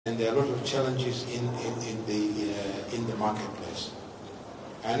And there are a lot of challenges in the marketplace.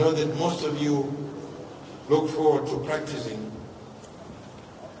 I know that most of you look forward to practicing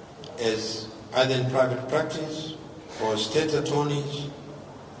as either in private practice or state attorneys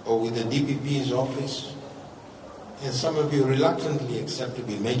or with the DPP's office. And some of you reluctantly accept to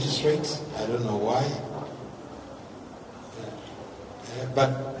be magistrates. I don't know why.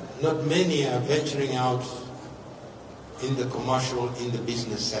 But not many are venturing out in the commercial, in the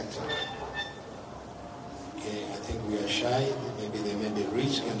business sector. Okay, I think we are shy. Maybe there may be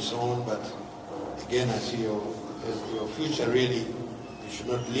risk and so on, but again, I see your future really, you should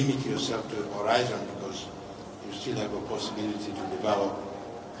not limit yourself to a horizon because you still have a possibility to develop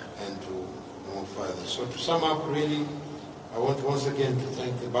and to move further. So to sum up, really, I want once again to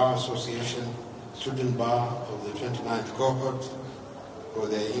thank the Bar Association, Student Bar of the 29th cohort for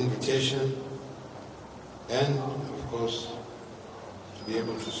their invitation, and of course to be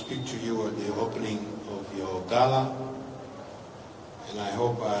able to speak to you at the opening of your gala. And I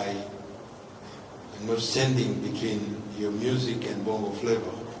hope I am not standing between your music and bongo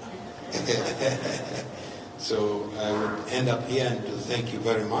flavor. So I would end up here and to thank you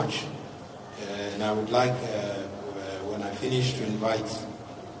very much. And I would like, when I finish, to invite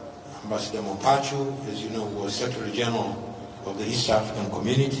Ambassador Mopachu, as you know, who was Secretary General of the East African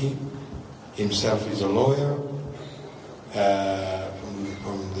Community. Himself is a lawyer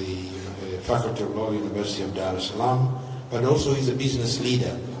from the Faculty of Law, University of Dar es Salaam, but also he's a business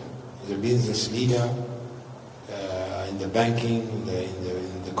leader. He's a business leader in the banking, in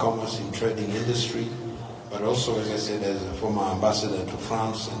the commerce and trading industry, but also, as I said, as a former ambassador to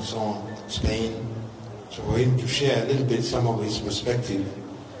France and so on, Spain. So for him to share a little bit some of his perspective,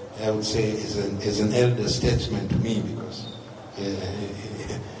 I would say is an elder statesman to me, because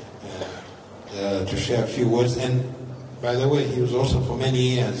to share a few words. And by the way, he was also for many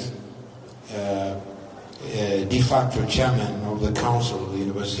years de facto chairman of the council of the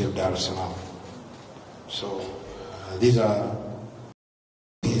University of Dar es Salaam. So these are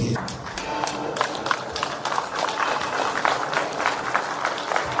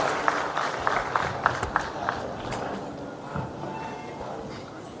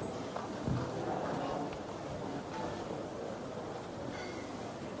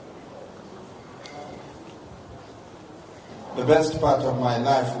the best part of my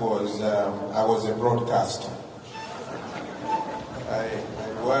life was I was a broadcaster. I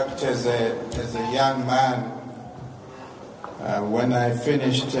worked as a young man. When I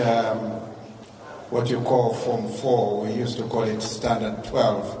finished what you call Form 4, we used to call it Standard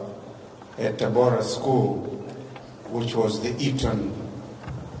 12, at Tabora School, which was the Eton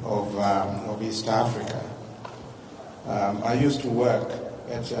of East Africa. I used to work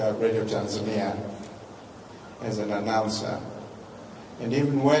at Radio Tanzania as an announcer. And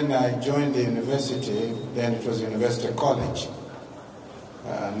even when I joined the university, then it was University College,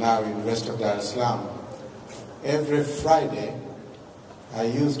 now University of Dar es Salaam, every Friday I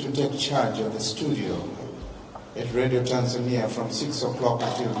used to take charge of the studio at Radio Tanzania from 6 o'clock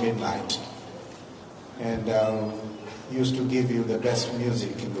until midnight, and used to give you the best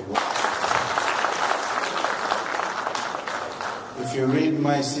music in the world. If you read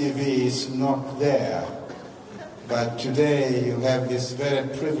my CV, it's not there. But today you have this very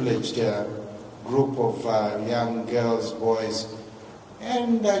privileged group of young girls, boys,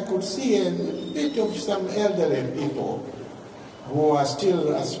 and I could see a bit of some elderly people who are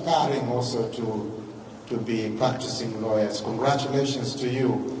still aspiring also to be practicing lawyers. Congratulations to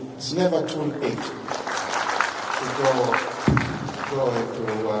you. It's never too late to go into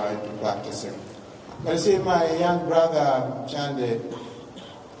practicing. But you see, my young brother, Chande,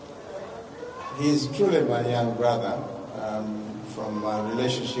 he's truly my young brother, from a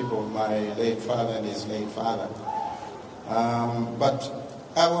relationship of my late father and his late father. But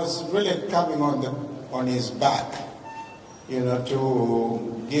I was really coming on his back,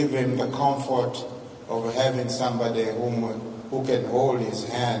 to give him the comfort of having somebody who can hold his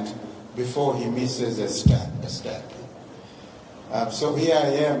hand before he misses a step. So here I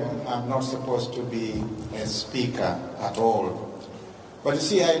am. I'm not supposed to be a speaker at all. But you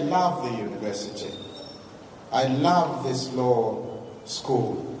see, I love the university. I love this law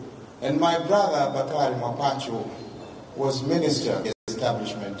school. And my brother, Bakari Mopachu, was minister of the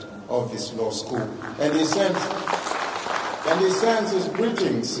establishment of this law school. And he sends his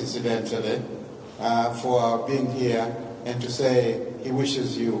greetings, incidentally, for being here, and to say he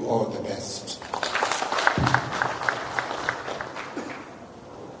wishes you all the best.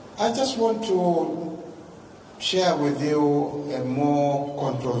 I just want to share with you a more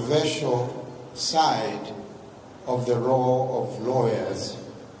controversial side of the role of lawyers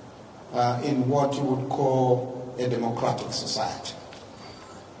in what you would call a democratic society.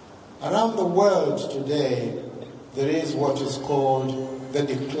 Around the world today, there is what is called the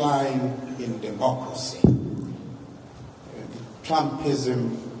decline in democracy.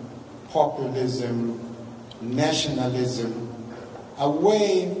 Trumpism, populism, nationalism,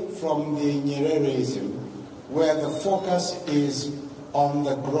 away from the Nyerereism, where the focus is on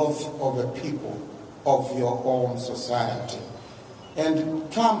the growth of a people, of your own society. And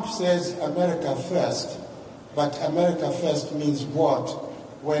Trump says America first, but America first means what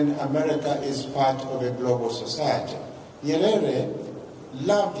when America is part of a global society? Nyerere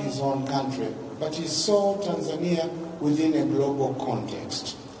loved his own country, but he saw Tanzania within a global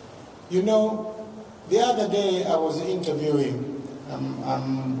context. You know, the other day I was interviewing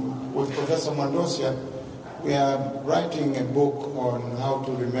with Professor Mandosia. We are writing a book on how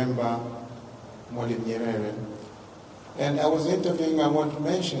to remember Mwalimu Nyerere. And I was interviewing, I want to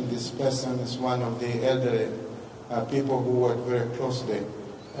mention this person as one of the elderly people who worked very closely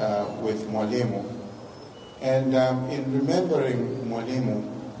with Mwalimu. And in remembering Mwalimu,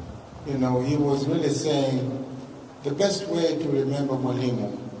 you know, he was really saying the best way to remember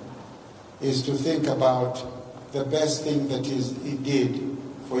Mwalimu is to think about the best thing that he did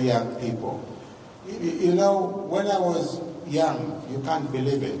for young people. You know, when I was young, you can't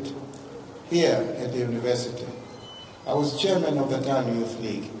believe it, here at the university, I was chairman of the Town Youth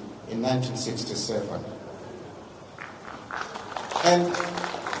League in 1967.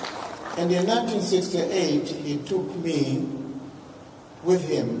 And in 1968, he took me with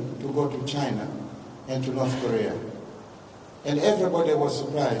him to go to China and to North Korea. And everybody was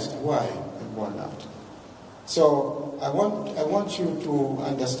surprised why and why not. So I want you to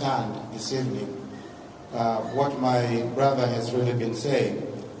understand this evening what my brother has really been saying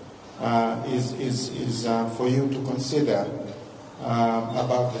is for you to consider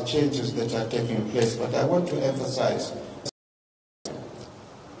about the changes that are taking place. But I want to emphasize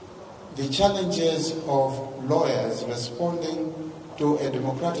the challenges of lawyers responding to a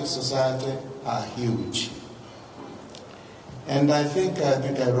democratic society are huge. And I think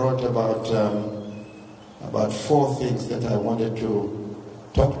I wrote about 4 things that I wanted to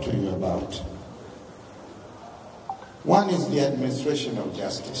talk to you about. One is the administration of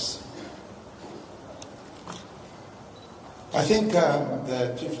justice. I think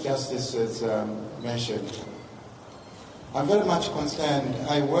the Chief Justice has mentioned, I'm very much concerned.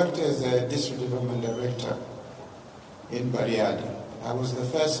 I worked as a district development director in Bariadi. I was the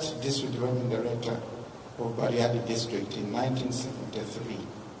first district development director of Bariadi district in 1973.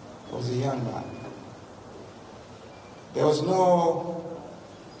 I was a young man. There was no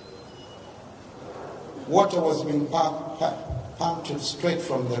water was being pumped straight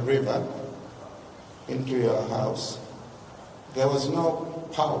from the river into your house. There was no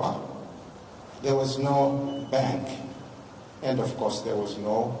power. There was no bank. And of course, there was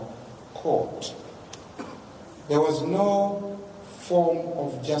no court. There was no form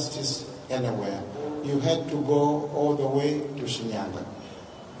of justice anywhere. You had to go all the way to Shinyanga.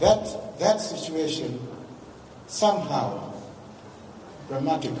 That situation somehow,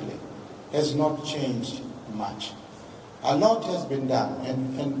 dramatically, has not changed much. A lot has been done.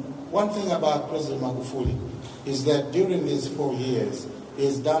 And one thing about President Magufuli is that during these 4 years, he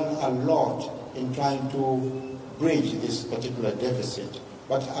has done a lot in trying to bridge this particular deficit.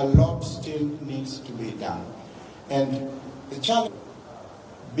 But a lot still needs to be done. And the challenge,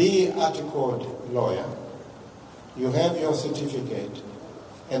 be an articled lawyer, you have your certificate,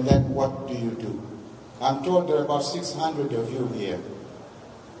 and then what do you do? I'm told there are about 600 of you here,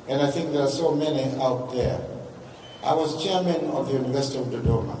 and I think there are so many out there. I was chairman of the University of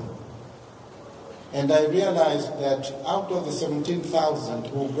Dodoma, and I realized that out of the 17,000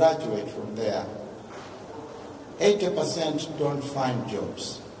 who graduate from there, 80% don't find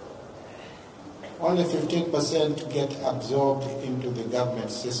jobs. Only 15% get absorbed into the government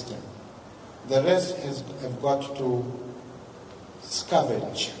system. The rest have got to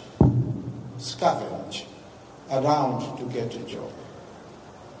scavenge around to get a job.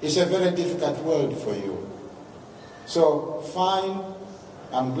 It's a very difficult world for you. So fine,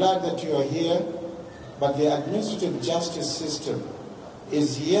 I'm glad that you are here, but the administrative justice system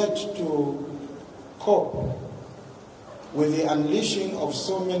is yet to cope with the unleashing of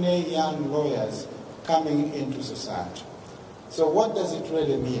so many young lawyers coming into society. So what does it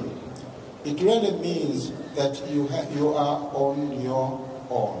really mean? It really means that you are on your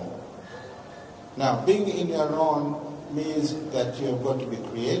own. Now, being in your own means that you have got to be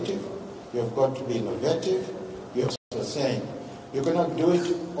creative, you have got to be innovative. You're saying you cannot do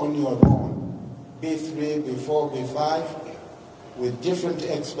it on your own. B3, B4, B5. with different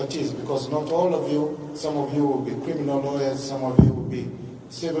expertise, because not all of you, some of you will be criminal lawyers, some of you will be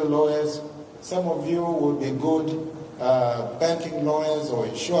civil lawyers, some of you will be good banking lawyers or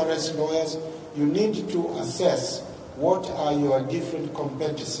insurance lawyers. You need to assess what are your different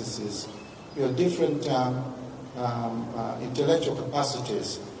competencies, your different intellectual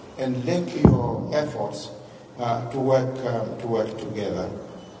capacities, and link your efforts to work together.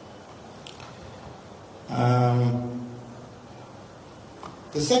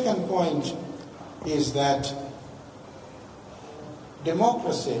 The second point is that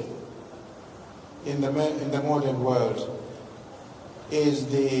democracy in the modern world is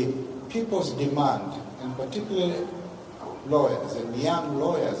the people's demand, and particularly lawyers, and young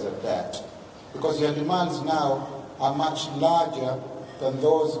lawyers at that, because your demands now are much larger than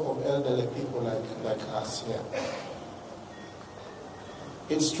those of elderly people like us here.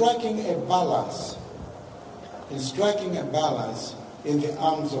 In striking a balance in the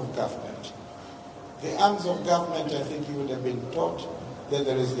arms of government. The arms of government, I think you would have been taught that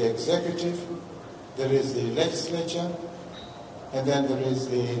there is the executive, there is the legislature, and then there is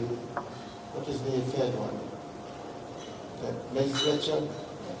the, what is the third one? The legislature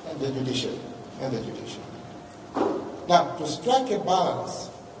and the judiciary. Now, to strike a balance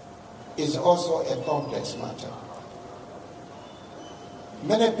is also a complex matter.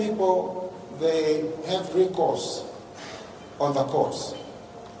 Many people, they have recourse on the courts.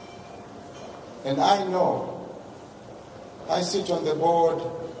 And I know, I sit on the board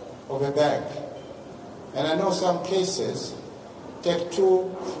of a bank, and I know some cases take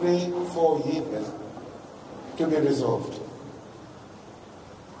 2, 3, 4 years to be resolved.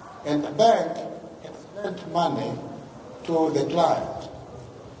 And the bank has lent money to the client.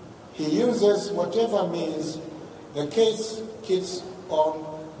 He uses whatever means, the case keeps on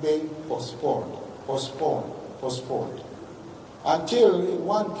being postponed, until in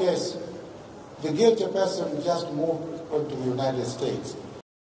one case, the guilty person just moved on to the United States.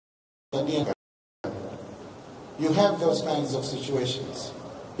 You have those kinds of situations.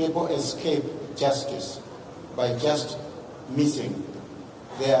 People escape justice by just missing.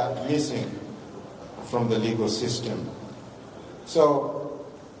 They are missing from the legal system. So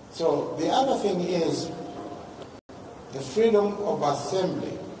the other thing is the freedom of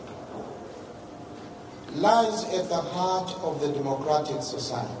assembly lies at the heart of the democratic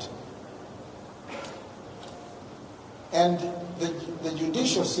society. And the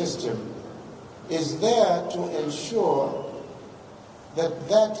judicial system is there to ensure that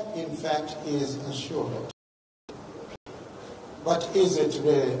that, in fact, is assured. But is it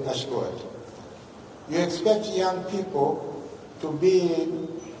really assured? You expect young people to be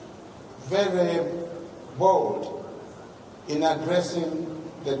very bold in addressing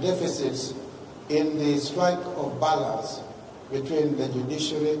the deficits in the strike of balance between the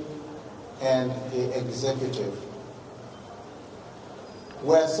judiciary and the executive,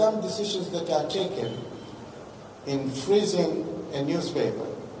 where some decisions that are taken in freezing a newspaper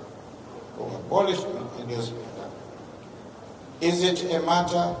or abolishing a newspaper, is it a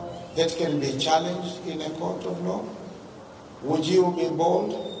matter that can be challenged in a court of law? Would you be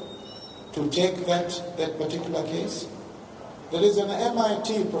bold to take that particular case? There is an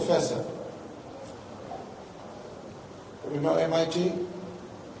MIT professor. You know MIT?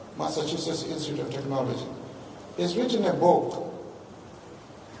 Massachusetts Institute of Technology. He's written a book.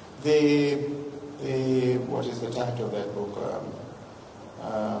 What is the title of that book?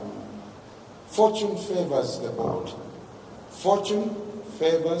 Fortune Favors the Bold. Fortune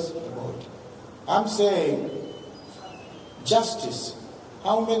favors the bold. I'm saying justice.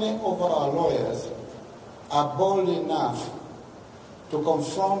 How many of our lawyers are bold enough to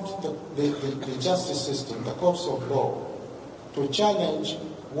confront the justice system, the courts of law, to challenge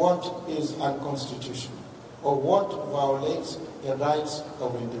what is unconstitutional or what violates the rights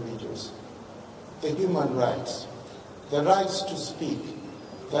of individuals, the human rights, the rights to speak,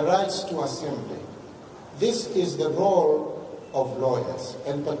 the rights to assembly? This is the role of lawyers,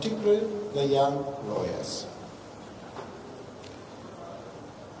 and particularly the young lawyers.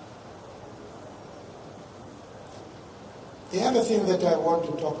 The other thing that I want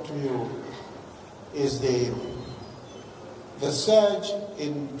to talk to you is the surge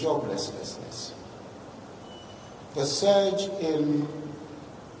in joblessness, the surge in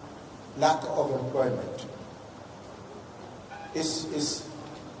lack of employment.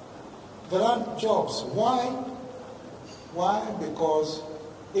 There aren't jobs. Why? Why? Because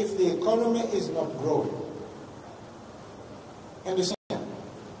if the economy is not growing, and it's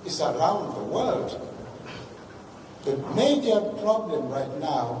around the world, the major problem right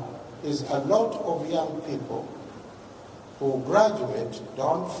now is a lot of young people who graduate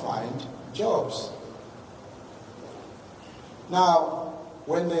don't find jobs. Now,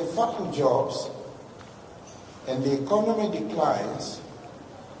 when they find jobs and the economy declines,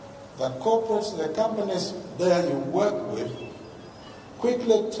 the corporates, the companies there you work with,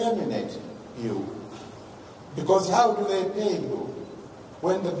 quickly terminate you. Because how do they pay you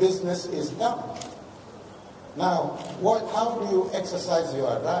when the business is down? Now, how do you exercise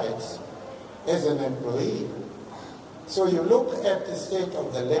your rights as an employee? So you look at the state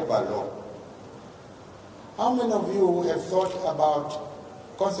of the labor law. How many of you have thought about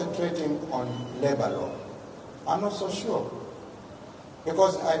concentrating on labor law? I'm not so sure.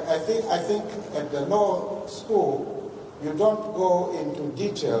 Because I think at the law school, you don't go into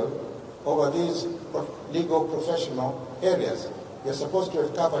detail over these legal professional areas. You're supposed to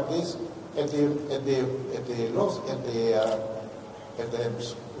have covered this at the what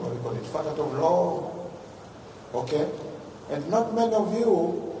do you call it, faculty of law, okay? And not many of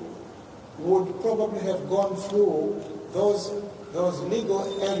you would probably have gone through those legal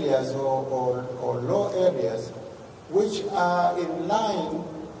areas or law areas which are in line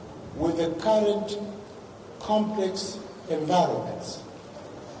with the current complex environments.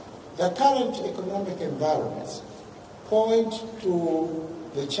 The current economic environments point to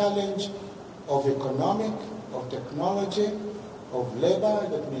the challenge of economic, of technology, of labor,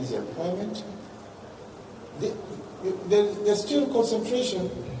 that means employment. There's still concentration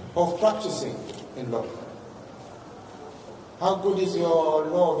of practicing in law. How good is your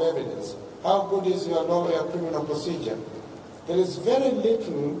law of evidence? How good is your law of your criminal procedure? There is very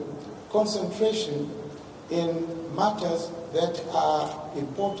little concentration in matters that are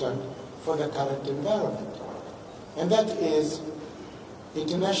important for the current environment. And that is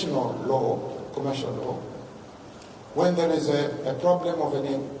international law, commercial law. When there is a problem of an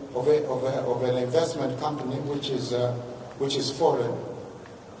investment company which is foreign,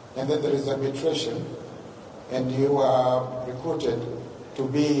 and then there is arbitration, and you are recruited to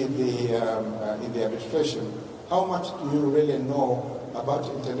be in the arbitration, how much do you really know about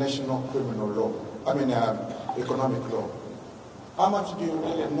international criminal law? I mean, economic law. How much do you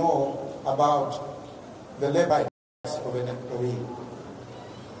really know about the labor rights of an employee?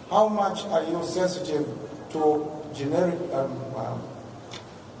 How much are you sensitive to generic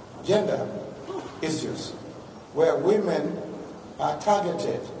gender issues, where women are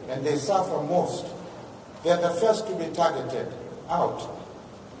targeted and they suffer most? They're the first to be targeted out.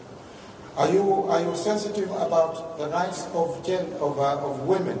 Are you sensitive about the rights of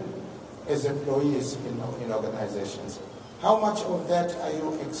women as employees in organizations? How much of that are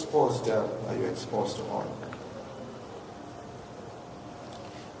you exposed on?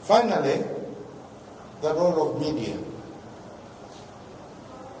 Finally, the role of media.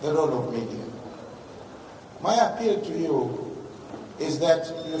 The role of media. My appeal to you is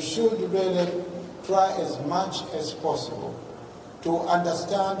that you should really try as much as possible to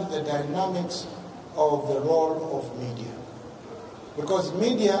understand the dynamics of the role of media. Because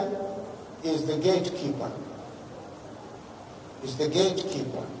media is the gatekeeper. It's the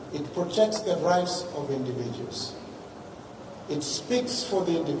gatekeeper. It protects the rights of individuals. It speaks for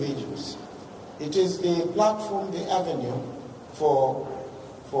the individuals. It is the platform, the avenue for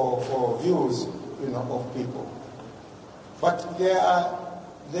views, of people. But they are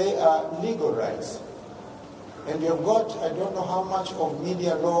legal rights. And you've got, I don't know how much of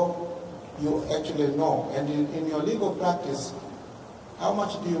media law you actually know. And in your legal practice, how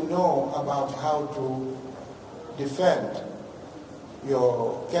much do you know about how to defend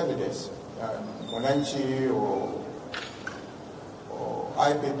your candidates, Mwananchi or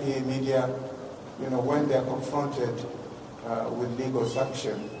IPP media, when they're confronted with legal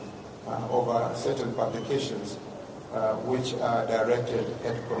sanction over certain publications which are directed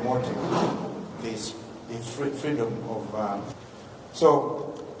at promoting the freedom of...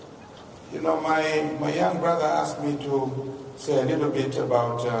 So, my young brother asked me to say a little bit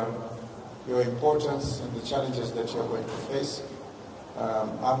about your importance and the challenges that you're going to face. I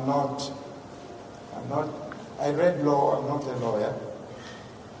read law, I'm not a lawyer.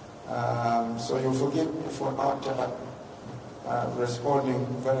 So you forgive me for not responding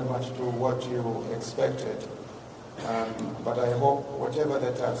very much to what you expected. But I hope whatever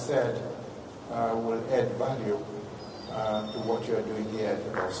that I've said will add value to what you are doing here at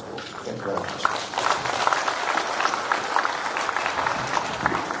the law school. Thank you very much.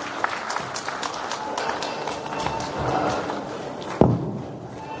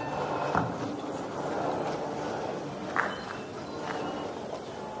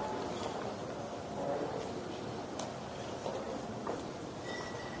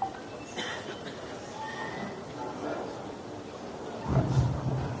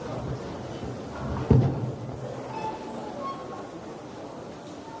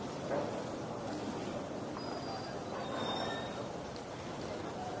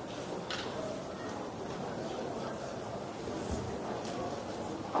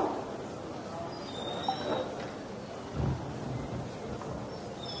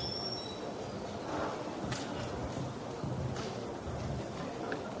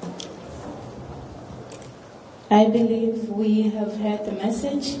 I believe we have heard the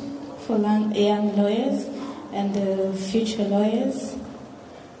message for young lawyers and future lawyers.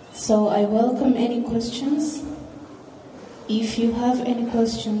 So I welcome any questions. If you have any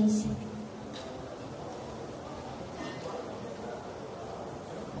questions.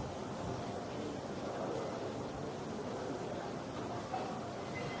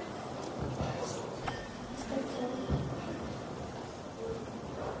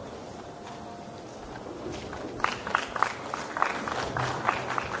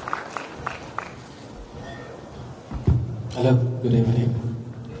 Hello, good evening.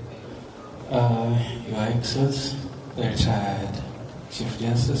 Your Excellency, the retired Chief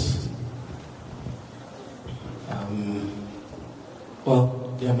Justice.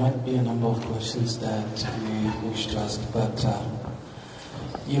 Well, there might be a number of questions that we wish to ask, but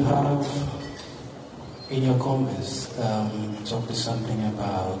you have, in your comments, talked something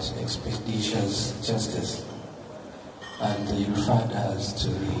about expeditious justice, and you referred us to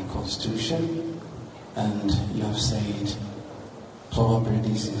the Constitution, and you have said probably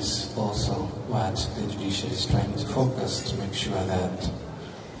this is also what the judiciary is trying to focus to make sure that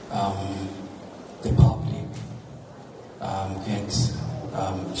the public gets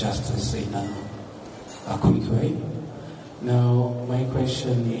justice in a quick way. Now, my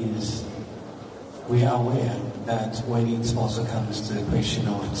question is, we are aware that when it also comes to the question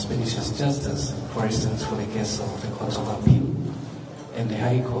of expeditious justice, for instance, for the case of the Court of Appeal and the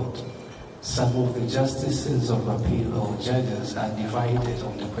High Court, some of the justices of appeal or judges are divided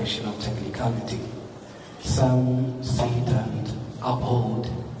on the question of technicality. Some sit and uphold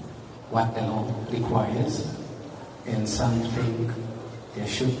what the law requires, and some think there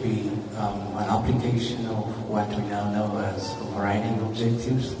should be an application of what we now know as overriding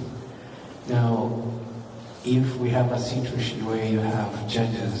objectives. Now, if we have a situation where you have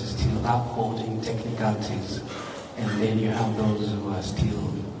judges still upholding technicalities, and then you have those who are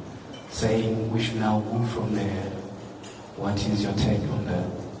still saying we should now move from there, what is your take on that?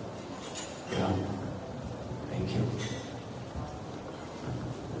 Yeah. Thank you.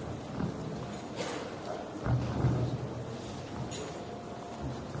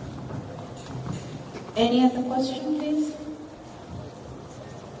 Any other question, please?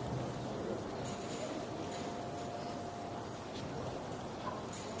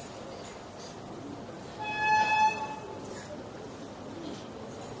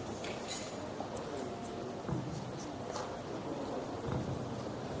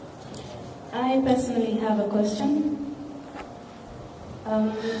 I personally have a question.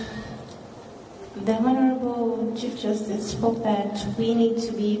 The Honorable Chief Justice spoke that we need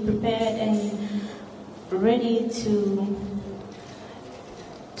to be prepared and ready to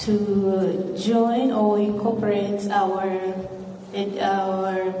join or incorporate our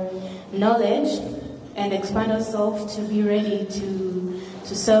knowledge and expand ourselves to be ready to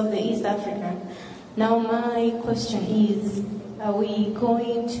serve the East Africa. Now my question is, are we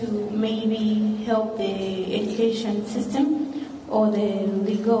going to maybe help the education system or the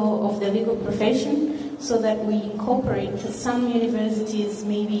legal profession so that we incorporate? Some universities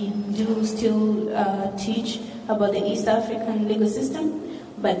maybe do still teach about the East African legal system,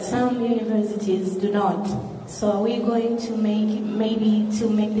 but some universities do not. So are we going to make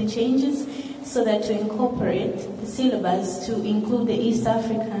the changes so that to incorporate the syllabus to include the East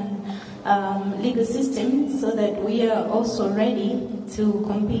African legal system so that we are also ready to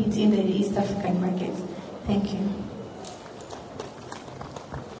compete in the East African market? Thank you.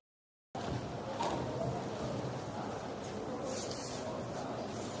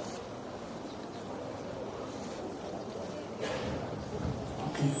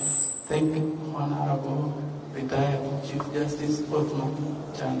 Thank you, Honorable Retired Chief Justice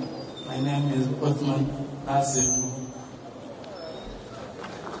OTHMAN CHANDE. My name is OTHMAN Nasir.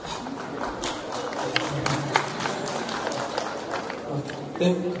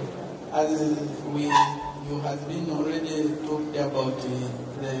 Thank you. As you have been already talked about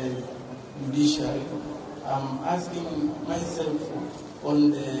the judiciary, I'm asking myself on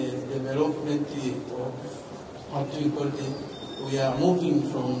the development of what we call we are moving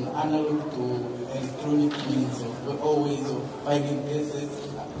from analog to electronic means of all ways of filing cases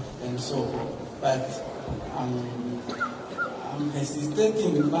and so on. But I'm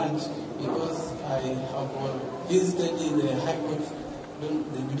hesitating much because I have visited the High Court,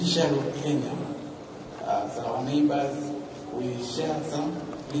 the judiciary of Kenya. As our neighbors, we share some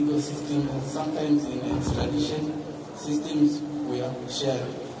legal systems, and sometimes in extradition systems we are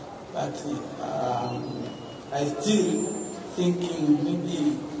sharing. But I still thinking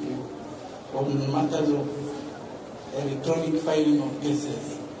maybe on matters of electronic filing of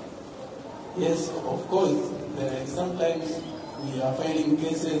cases. Yes, of course. Sometimes we are filing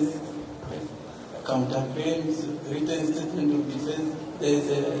cases, counterclaims, written statement of defense.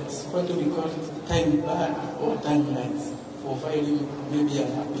 There's what we call time bar or timelines for filing maybe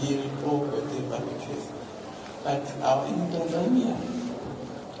an appeal or whatever the case. But in Tanzania,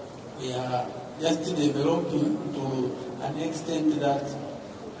 we are just developing to an extent that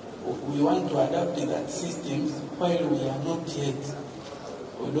we want to adapt that systems while we are not yet.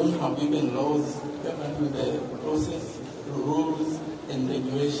 We don't have even laws governing the process, rules, and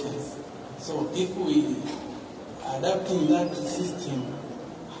regulations. So if we adapting that system,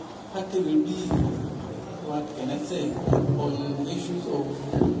 what will be, what can I say, on issues of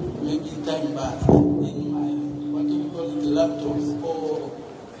maybe time bars in my, what do we call it, laptops or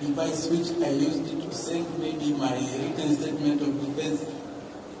device which I used to send maybe my written statement of defense,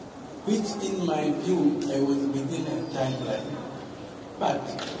 which in my view I was within a timeline. But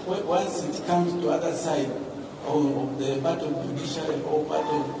once it comes to other side of the part of judiciary or part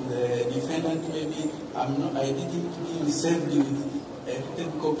of the defendant, maybe I didn't be served with a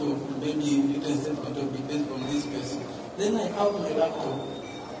written copy of maybe written statement of defense from this person. Then I have my laptop.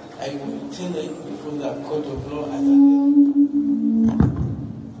 I will tender it before the court of law as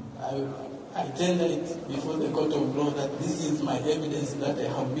I tender it before the court of law that this is my evidence that I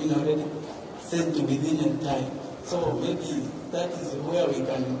have been already sent within a time. So maybe that is where we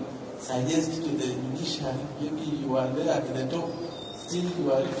can suggest to the judiciary, maybe you are there at the top, still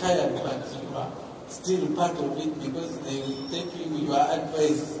you are retired, but you are still part of it because they will take your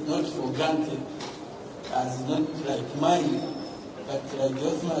advice not for granted, as not like mine, but like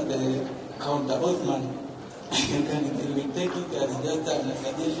OTHMAN, the counter OTHMAN. They will take it as just a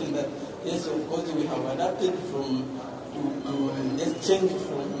suggestion that yes, of course we have adapted from just change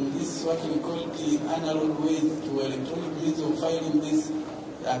from this what we call the analog ways to electronic means of filing these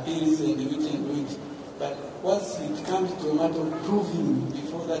appeals and written to it. But once it comes to a matter of proving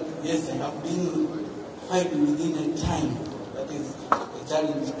before that, yes, I have been filed within a time, that is, the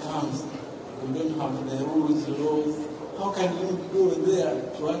challenge comes. We don't have the rules, laws. How can you go there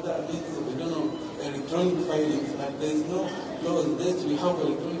to other means? We don't know electronic filings, but there is no laws. Yes, we have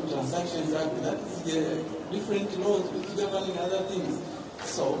Electronic Transactions Act, that is different laws which governing other things.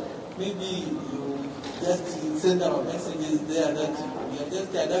 So maybe you just send our messages there that we are just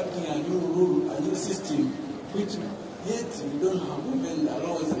adapting a new rule, a new system, which yet we don't have even the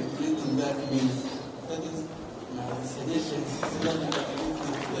laws regulating that means. That is my suggestion.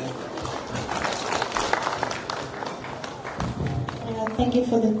 Thank you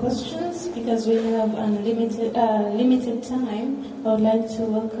for the questions. Because we have limited time, I would like to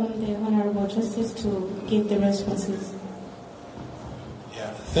welcome the Honorable Justice to give the responses.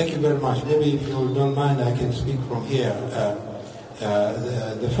 Yeah, thank you very much. Maybe if you don't mind, I can speak from here.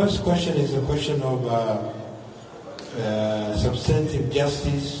 The first question is a question of substantive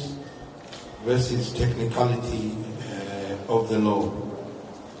justice versus technicality of the law.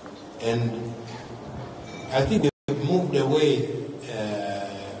 And I think we've moved away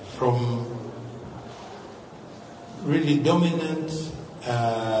from really dominant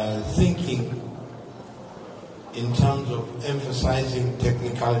thinking in terms of emphasizing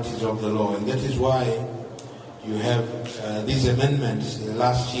technicalities of the law. And that is why you have these amendments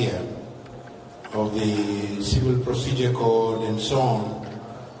last year of the Civil Procedure Code and so on,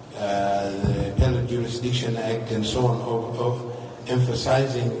 the Appellate Jurisdiction Act and so on, of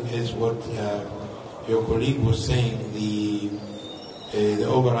emphasizing, as what your colleague was saying, the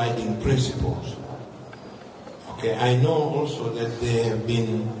overriding principles. Okay, I know also that they have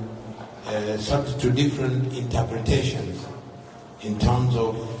been subject to different interpretations in terms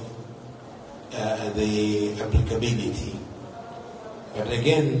of the applicability. But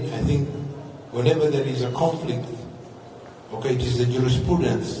again, I think whenever there is a conflict, okay, it is the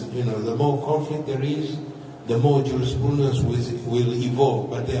jurisprudence. You know, the more conflict there is, the more jurisprudence will evolve.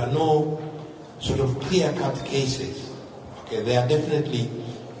 But there are no sort of clear-cut cases. Okay, there are definitely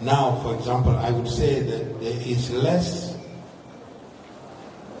now, for example, I would say that there is less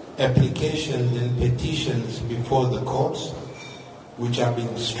applications and petitions before the courts which are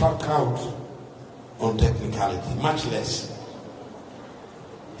being struck out on technicality, much less.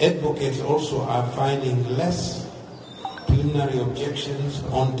 Advocates also are filing less preliminary objections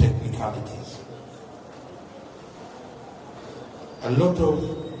on technicalities. A lot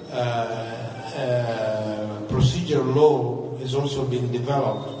of procedural law has also been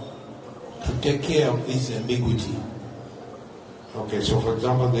developed to take care of this ambiguity. Okay, so for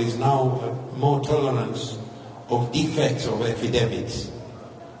example, there is now more tolerance of defects of affidavits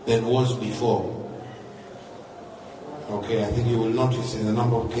than was before. Okay, I think you will notice in a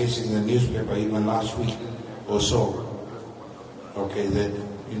number of cases in the newspaper, even last week or so, okay, that,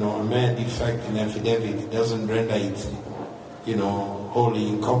 a mere defect in affidavit doesn't render it, wholly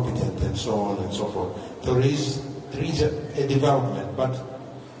incompetent and so on and so forth. There is a development, but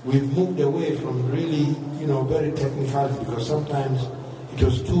we've moved away from really, very technicality, because sometimes it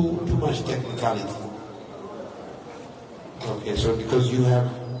was too much technicality. Okay, so because you have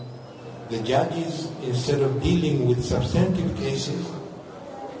the judges, instead of dealing with substantive cases,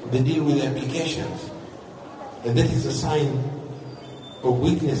 they deal with applications. And that is a sign of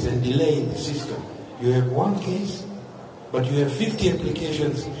weakness and delay in the system. You have one case, but you have 50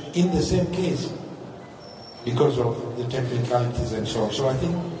 applications in the same case because of the technicalities and so on. So I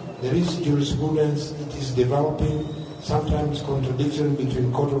think there is jurisprudence, it is developing, sometimes contradiction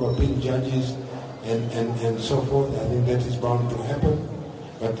between Court of Appeal judges and so forth. I think that is bound to happen.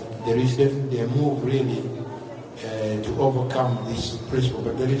 But there is definitely a move really to overcome this principle.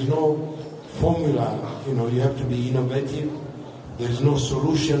 But there is no formula, you have to be innovative. There is no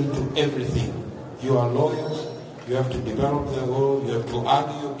solution to everything. You are lawyers, you have to develop the law, you have to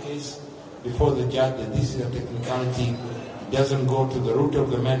argue your case before the judge that this is a technicality, it doesn't go to the root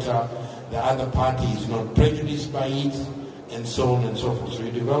of the matter, the other party is not prejudiced by it, and so on and so forth. So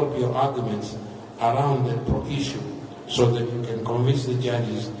you develop your arguments around that issue, so that you can convince the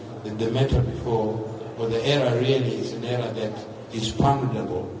judges that the matter before, or the error really is an error that is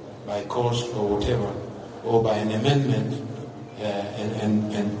pardonable by cost or whatever, or by an amendment,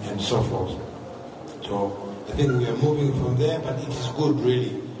 and so forth. So I think we are moving from there, but it is good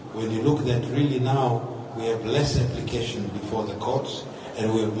really, when you look that really now we have less application before the courts,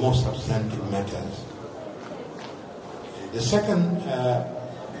 and we have more substantive matters. The second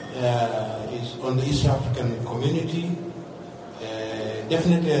is on the East African community.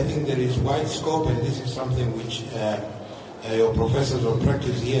 Definitely I think there is wide scope, and this is something which your professors of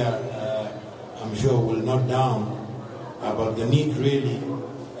practice here, I'm sure, will note down about the need really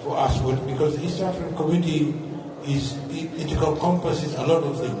for us, because the East African community it encompasses a lot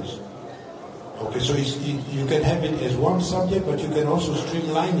of things. Okay, so you can have it as one subject, but you can also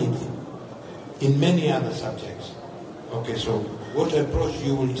streamline it in many other subjects. Okay, so what approach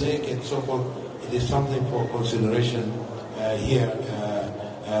you will take and so forth, it is something for consideration here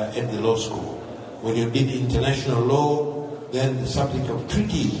at the law school. When you did international law, then the subject of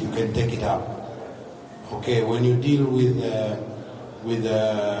treaties, you can take it up. Okay, when you deal with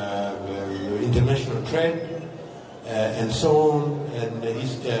international trade and so on, and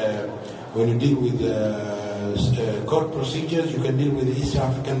when you deal with court procedures, you can deal with the East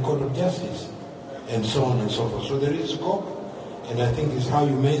African Court of Justice, and so on and so forth. So there is scope, and I think it's how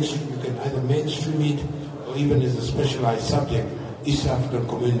you mainstream. You can either mainstream it, or even as a specialized subject, East African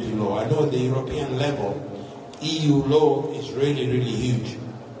community law. I know at the European level, EU law is really, really huge.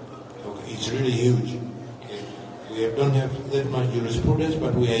 Okay, it's really huge. Okay. We don't have that much jurisprudence,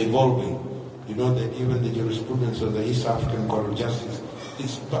 but we are evolving. You know that even the jurisprudence of the East African Court of Justice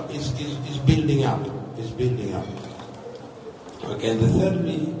is building up. It's building up. Okay, and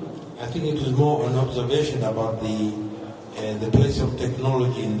thirdly, I think it is more an observation about the place of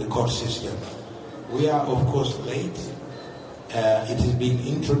technology in the court system. We are, of course, late. It is being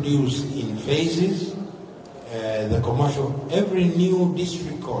introduced in phases. The commercial, every new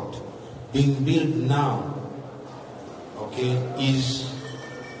district court being built now, okay, is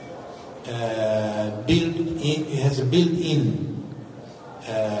built in. It has a built-in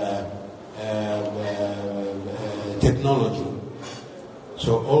technology.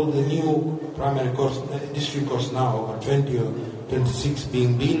 So all the new primary courts, district courts now, over 20 or 26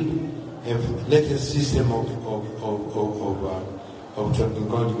 being built, have latest system of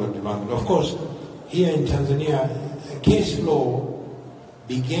technological development. Of course, here in Tanzania, case law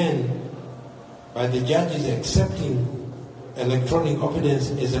began by the judges accepting electronic evidence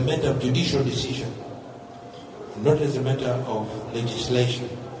as a matter of judicial decision, not as a matter of legislation.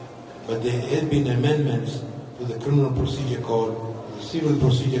 But there have been amendments to the Criminal Procedure Code, the Civil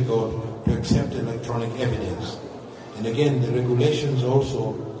Procedure Code, to accept electronic evidence. And again, the regulations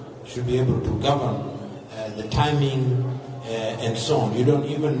also should be able to govern the timing and so on. You don't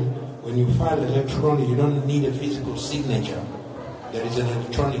even, when you file electronically, you don't need a physical signature. There is an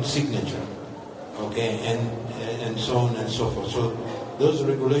electronic signature, okay, and so on and so forth. So those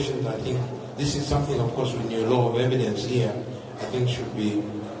regulations, I think, this is something, of course, with your law of evidence here, I think should be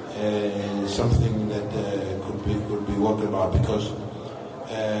something that could be worked about, because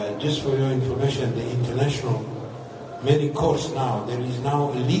just for your information, the international, many courts now, there is now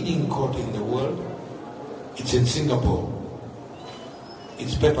a leading court in the world. It's in Singapore.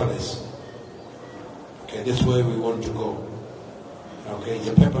 It's paperless. Okay, that's where we want to go. Okay, it's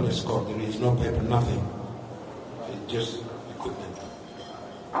a paperless court. There is no paper, nothing. It's just equipment.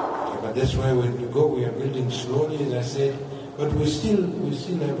 Okay, but that's where we want to go. We are building slowly, as I said, but we still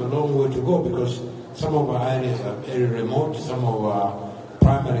have a long way to go because some of our areas are very remote. Some of our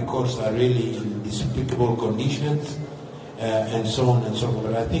primary courts are really in despicable conditions, and so on and so forth.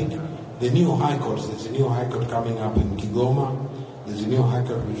 But I think the new high courts, there's a new high court coming up in Kigoma, there's a new high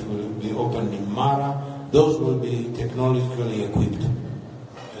court which will be opened in Mara, those will be technologically equipped.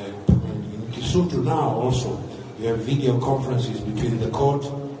 In Kisutu now also, you have video conferences between the court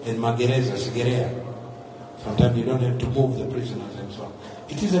and Magereza, Segerea. Sometimes you don't have to move the prisoners and so on.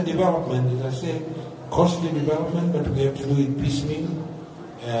 It is a development, as I say, costly development, but we have to do it piecemeal.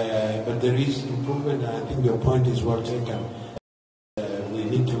 But there is improvement, and I think your point is well taken. We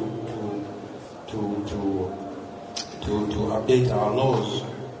need to update our laws,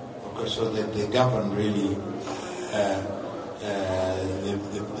 okay, so that they govern really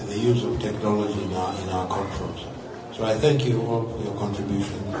the use of technology in our controls. So I thank you all for your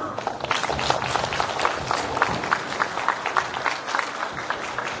contribution.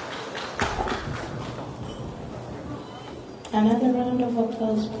 Another round of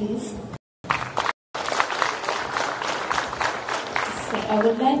applause, please. So I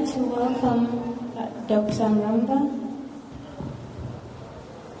would like to welcome Dr. Mramba.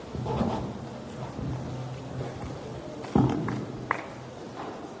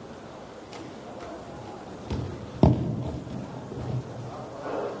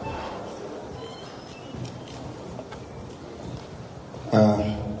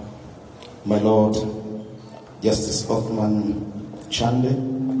 My Lord, Justice Othman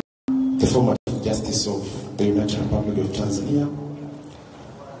Chande, the former Chief Justice of the United Republic of Tanzania,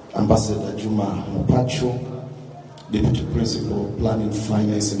 Ambassador Juma Mupachu, Deputy Principal, Planning,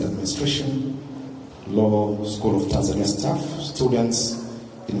 Finance and Administration, Law School of Tanzania staff, students,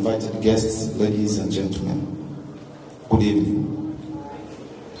 invited guests, ladies and gentlemen, good evening.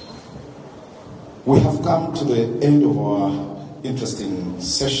 We have come to the end of our interesting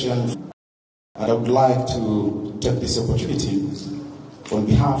session. And I would like to take this opportunity on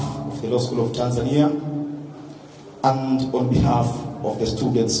behalf of the Law School of Tanzania and on behalf of the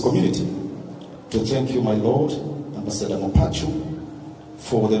students' community to thank you, my Lord, Ambassador Mupachu,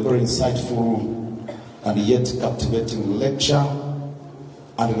 for the very insightful and yet captivating lecture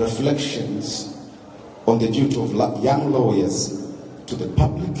and reflections on the duty of young lawyers to the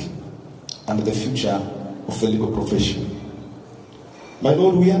public and the future of the legal profession. My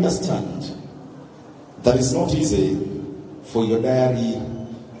Lord, we understand that it's not easy for your diary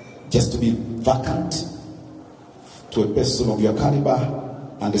just to be vacant to a person of your caliber,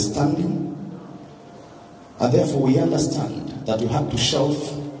 understanding, and therefore we understand that you have to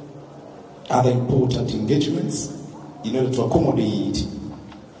shelf other important engagements in order to accommodate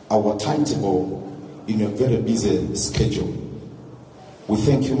our timetable in a very busy schedule. We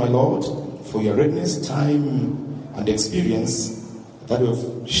thank you, my Lord, for your readiness, time, and experience that you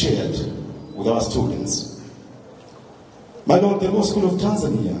have shared with our students. My Lord, the Law School of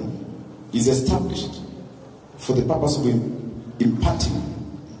Tanzania is established for the purpose of imparting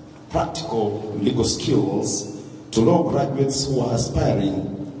practical legal skills to law graduates who are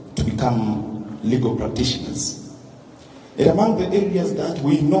aspiring to become legal practitioners. And among the areas that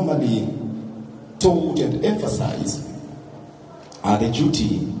we normally told and emphasize are the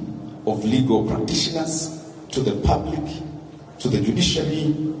duty of legal practitioners to the public, to the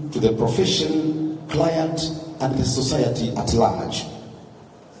judiciary, to the profession, client, and the society at large.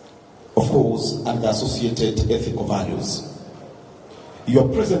 Of course, and the associated ethical values. Your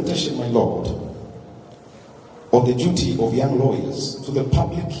presentation, my Lord, on the duty of young lawyers to the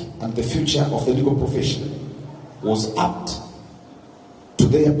public and the future of the legal profession was apt to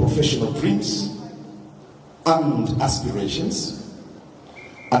their professional dreams and aspirations,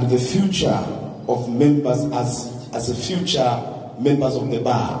 and the future of members as a future members of the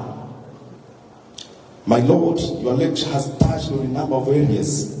bar. My Lord, your lecture has touched on a number of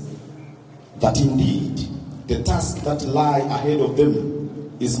areas that indeed the task that lie ahead of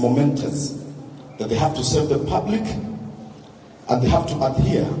them is momentous, that they have to serve the public and they have to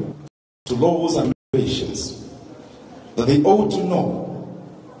adhere to laws and regulations, that they ought to know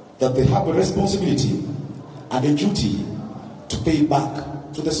that they have a responsibility and a duty to pay back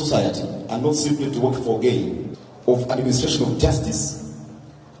to the society and not simply to work for gain of administration of justice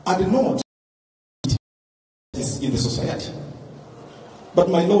and not in the society. But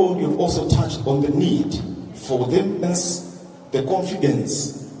my Lord, you've also touched on the need for them, the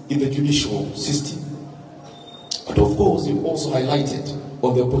confidence in the judicial system. But of course, you've also highlighted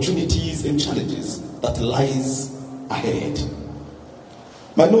on the opportunities and challenges that lies ahead.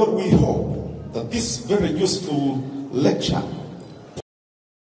 My Lord, we hope that this very useful lecture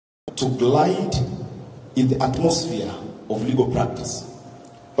to glide in the atmosphere of legal practice,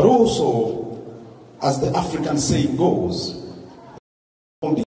 but also, as the African saying goes,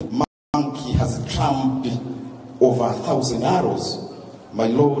 the monkey has trampled over 1,000 arrows. My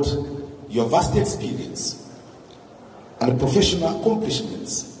Lord, your vast experience and professional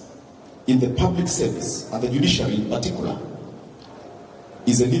accomplishments in the public service and the judiciary in particular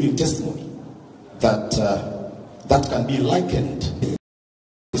is a living testimony that that can be likened to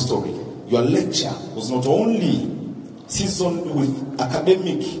history. Your lecture was not only seasoned with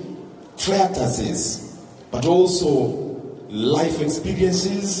academic treatises, but also life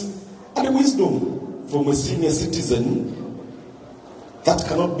experiences and wisdom from a senior citizen that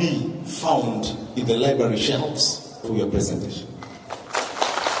cannot be found in the library shelves for your presentation.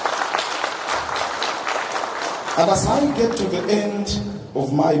 And as I get to the end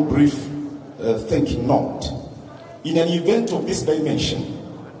of my brief thinking note, in an event of this dimension,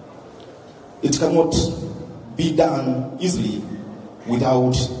 it cannot be done easily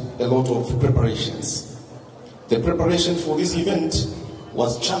without a lot of preparations. The preparation for this event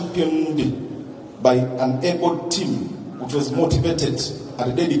was championed by an able team which was motivated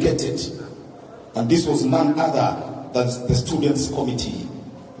and dedicated, and this was none other than the students' committee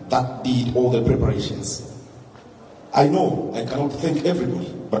that did all the preparations. I know I cannot thank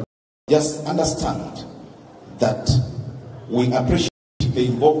everybody, but just understand that we appreciate the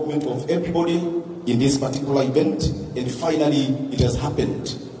involvement of everybody in this particular event, and finally it has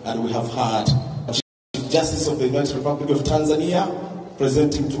happened, and we have had Chief Justice of the United Republic of Tanzania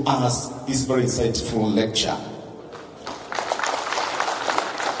presenting to us this very insightful lecture.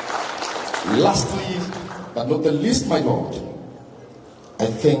 Lastly, but not the least, my Lord, I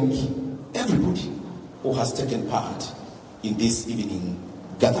thank everybody who has taken part in this evening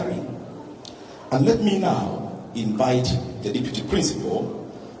gathering. And let me now invite the Deputy Principal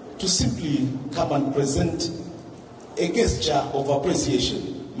to simply come and present a gesture of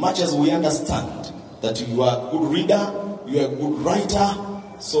appreciation, much as we understand that you are a good reader, you are a good writer,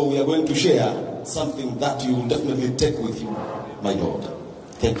 so we are going to share something that you will definitely take with you, my Lord.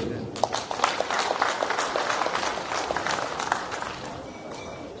 Thank you.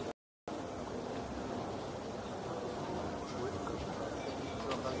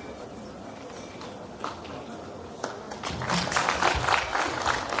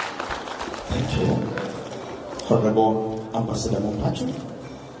 Honorable Ambassador Mubashara.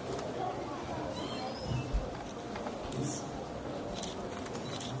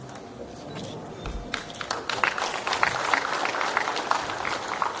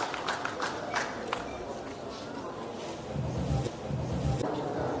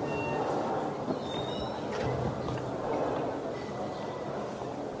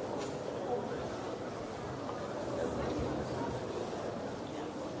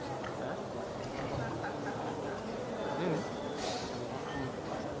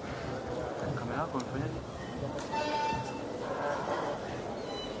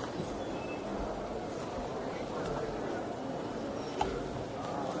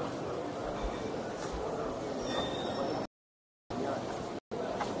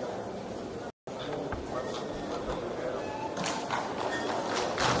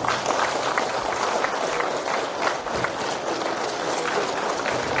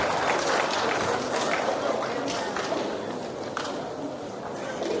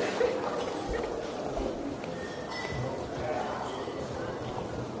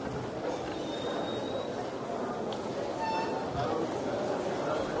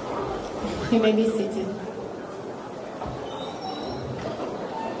 You may be seated.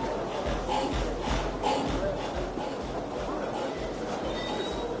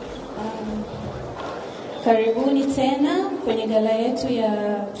 Karibuni tena kwenye gala yetu ya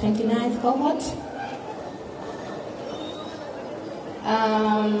 29th cohort.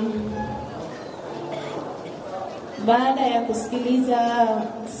 Baada ya kusikiliza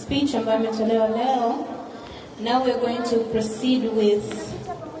speech ambayo imetolewa leo, now we're going to proceed with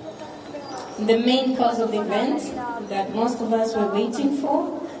the main cause of the event that most of us were waiting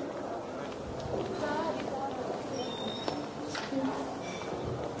for.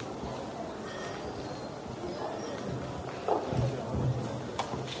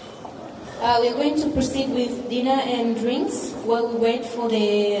 We're going to proceed with dinner and drinks while we wait for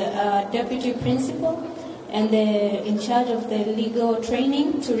the deputy principal and the in charge of the legal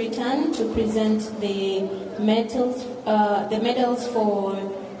training to return to present the medals for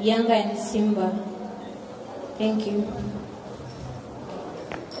Yanga and Simba. Thank you.